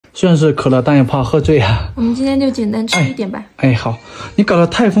虽然是渴了，但也怕喝醉啊。我们今天就简单吃一点吧。哎，好，你搞得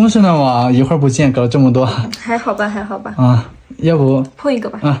太丰盛了嘛，一会儿不见搞了这么多。还好吧，还好吧。啊，要不碰一个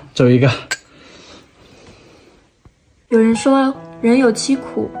吧。啊，走一个。有人说人有七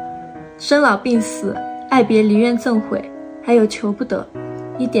苦，生老病死、爱别离怨憎会，还有求不得。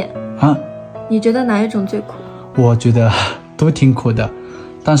一点啊，你觉得哪一种最苦？我觉得都挺苦的，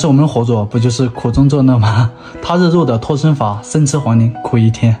但是我们合作不就是苦中作乐吗？他日入的脱身法，生吃黄连苦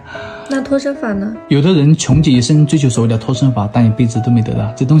一天。那脱身法呢？有的人穷极一生追求所谓的脱身法，但一辈子都没得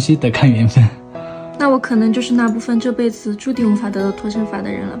到，这东西得看缘分。那我可能就是那部分这辈子注定无法得到脱身法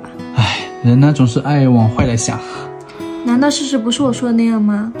的人了吧？唉，人呢总是爱往坏了想。难道事实不是我说的那样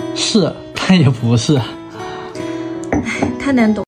吗？是，但也不是。唉，太难懂。